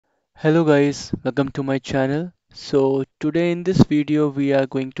Hello guys, welcome to my channel. So today in this video we are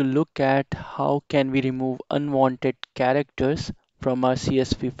going to look at how can we remove unwanted characters from our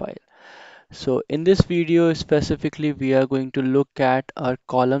CSV file. So in this video specifically we are going to look at our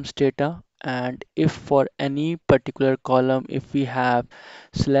columns data, and if for any particular column if we have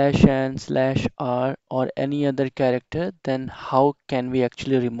 /n /r or any other character, then how can we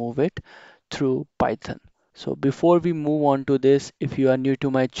actually remove it through Python. So before we move on to this, if you are new to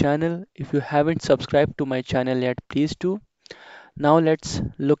my channel, if you haven't subscribed to my channel yet, please do. Now let's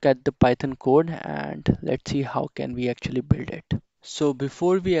look at the Python code and let's see how can we actually build it. So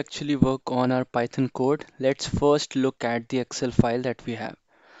before we actually work on our Python code, let's first look at the Excel file that we have.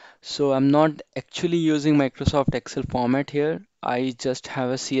 So I'm not actually using Microsoft Excel format here. I just have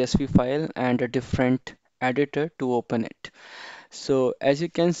a CSV file and a different editor to open it. So as you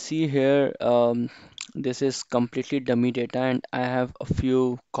can see here, this is completely dummy data and I have a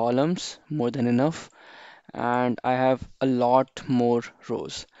few columns, more than enough, and I have a lot more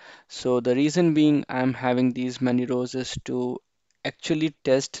rows. So the reason being I'm having these many rows is to actually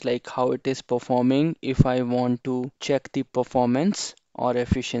test like how it is performing if I want to check the performance or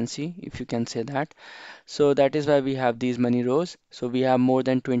efficiency, if you can say that. So that is why we have these many rows. So we have more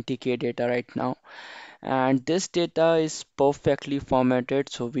than 20k data right now, and this data is perfectly formatted,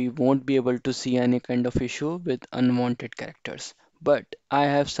 so we won't be able to see any kind of issue with unwanted characters. But I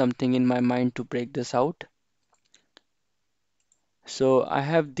have something in my mind to break this out. So I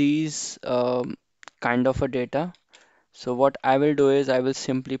have these kind of a data. So what I will do is I will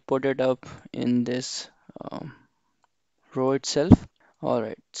simply put it up in this um, row itself. All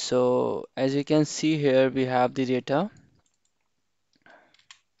right, so as you can see here, we have the data.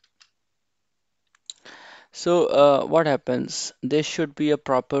 So what happens? This should be a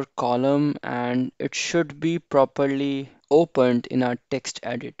proper column and it should be properly opened in our text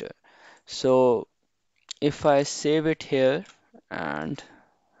editor. So if I save it here and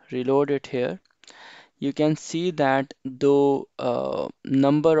reload it here, you can see that the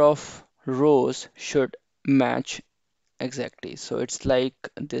number of rows should match exactly. So it's like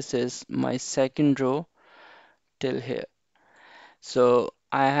this is my second row till here. So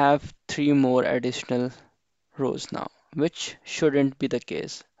I have three more additional rows now, which shouldn't be the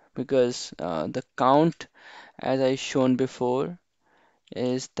case because the count, as I shown before,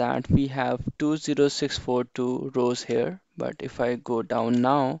 is that we have 20642 rows here. But if I go down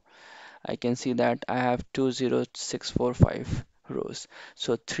now, I can see that I have 20645 rows.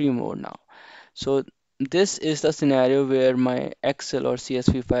 So three more now. So this is the scenario where my Excel or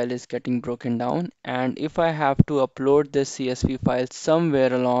CSV file is getting broken down. And if I have to upload this CSV file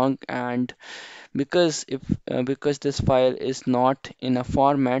somewhere along, and because this file is not in a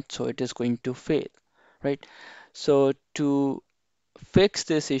format, so it is going to fail, right? So to fix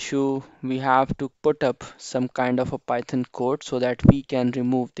this issue, we have to put up some kind of a Python code so that we can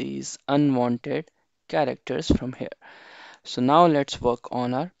remove these unwanted characters from here. So now let's work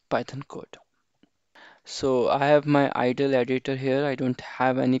on our Python code. So I have my idle editor here. I don't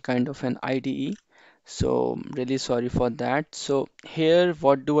have any kind of an IDE. So really sorry for that. So here,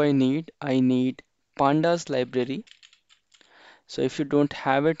 what do I need? I need pandas library. So if you don't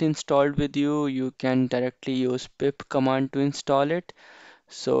have it installed with you, you can directly use pip command to install it.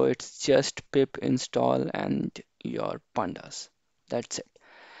 So it's just pip install and your pandas. That's it.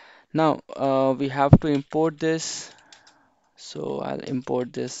 Now we have to import this. So I'll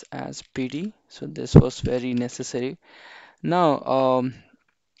import this as PD. So this was very necessary. Now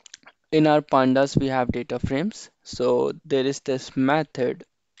in our pandas we have data frames. So there is this method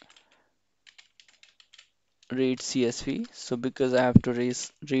read CSV. So because I have to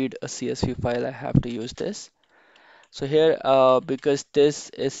read a CSV file, I have to use this. So here, because this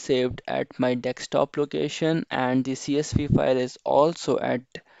is saved at my desktop location and the CSV file is also at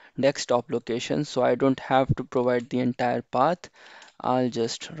desktop location, so I don't have to provide the entire path. I'll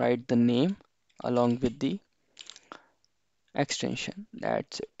just write the name along with the extension.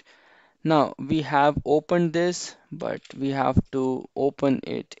 That's it. Now we have opened this, but we have to open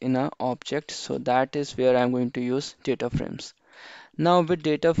it in an object. So that is where I'm going to use data frames. Now with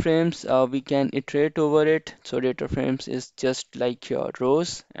data frames, we can iterate over it. So data frames is just like your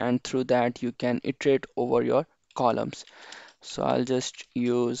rows, and through that you can iterate over your columns. So I'll just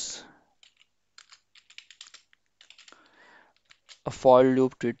use a for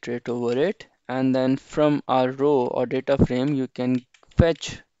loop to iterate over it. And then from our row or data frame, you can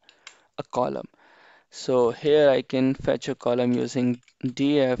fetch a column. So here I can fetch a column using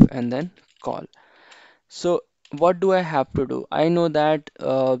df and then call. So what do I have to do? I know that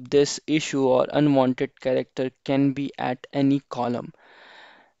this issue or unwanted character can be at any column.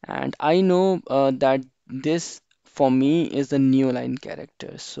 And I know that this for me is a new line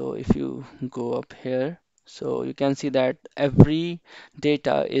character. So if you go up here, so you can see that every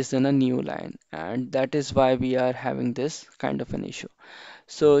data is in a new line, and that is why we are having this kind of an issue.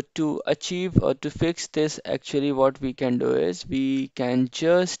 So to achieve or to fix this, actually what we can do is we can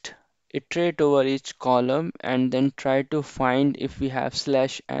just iterate over each column and then try to find if we have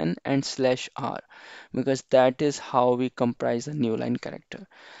slash n and slash r, because that is how we comprise a new line character.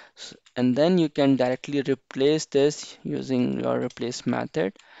 And then you can directly replace this using your replace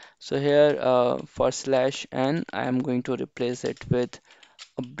method. So here for slash n, I am going to replace it with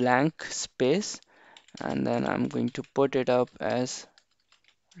a blank space, and then I'm going to put it up as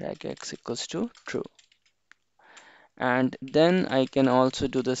regex equals to true. And then I can also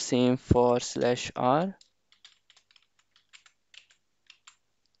do the same for slash r,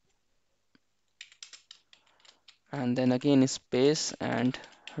 and then again space and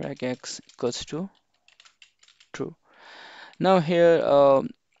regex equals to true. Now here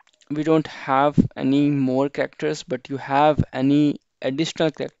we don't have any more characters, but you have any additional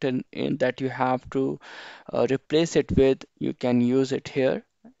character that you have to replace it with, you can use it here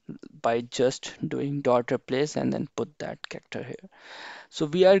by just doing dot replace and then put that character here. So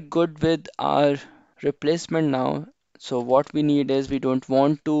we are good with our replacement now. So what we need is we don't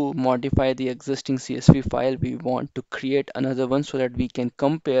want to modify the existing CSV file. We want to create another one so that we can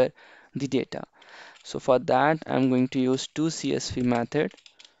compare the data. So for that, I'm going to use toCSV method.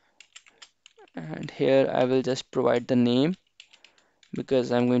 And here I will just provide the name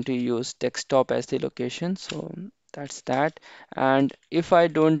because I'm going to use desktop as the location. So that's that. And if I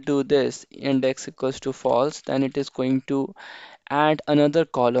don't do this, index equals to false, then it is going to add another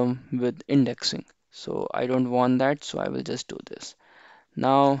column with indexing. So I don't want that, so I will just do this.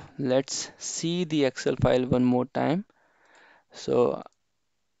 Now let's see the Excel file one more time. So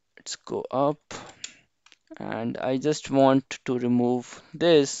let's go up, and I just want to remove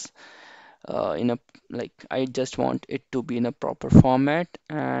this in a, like, I just want it to be in a proper format.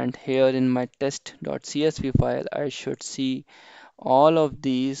 And here in my test.csv file, I should see all of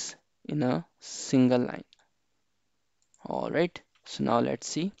these in a single line. All right, so now let's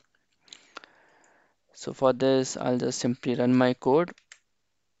see. So for this, I'll just simply run my code.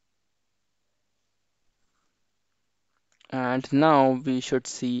 And now we should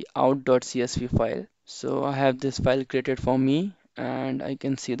see out.csv file. So I have this file created for me, and I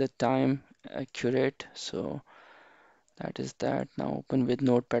can see the time accurate. So that is that. Now open with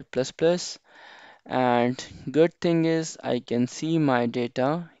Notepad++. And good thing is I can see my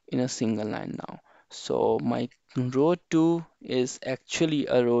data in a single line now. So my row 2 is actually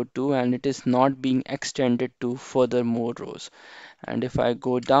a row 2, and it is not being extended to further more rows. And if I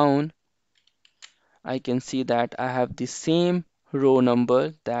go down, I can see that I have the same row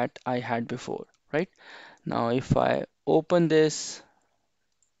number that I had before, right? Now if I open this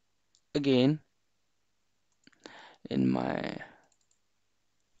again in my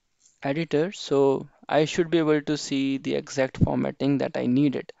editor, so I should be able to see the exact formatting that I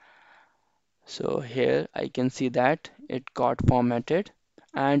needed. So here I can see that it got formatted,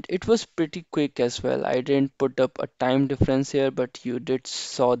 and it was pretty quick as well. I didn't put up a time difference here, but you did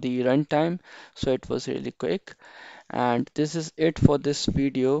saw the runtime, so it was really quick. And this is it for this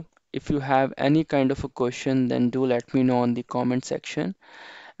video. If you have any kind of a question, then do let me know in the comment section.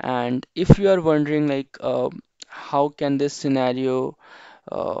 And if you are wondering like how can this scenario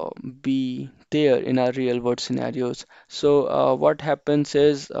uh, be there in our real world scenarios. So what happens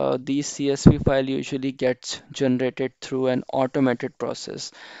is the CSV file usually gets generated through an automated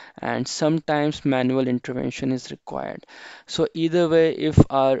process, and sometimes manual intervention is required. So either way, if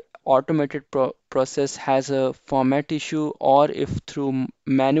our automated process has a format issue, or if through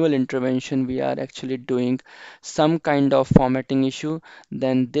manual intervention we are actually doing some kind of formatting issue,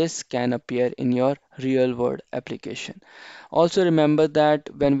 then this can appear in your real world application. Also remember that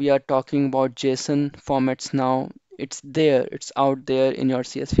when we are talking about JSON formats now, it's there, it's out there in your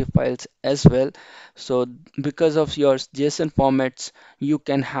CSV files as well. So because of your JSON formats, you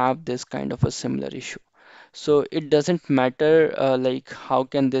can have this kind of a similar issue. So it doesn't matter like how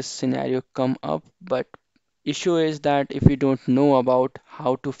can this scenario come up, but issue is that if we don't know about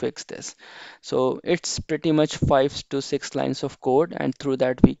how to fix this. So it's pretty much 5 to 6 lines of code, and through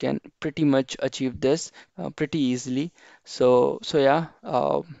that we can pretty much achieve this pretty easily. So yeah,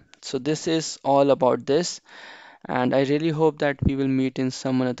 so this is all about this, and I really hope that we will meet in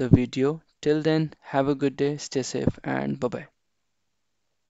some another video. Till then, have a good day, stay safe, and bye bye.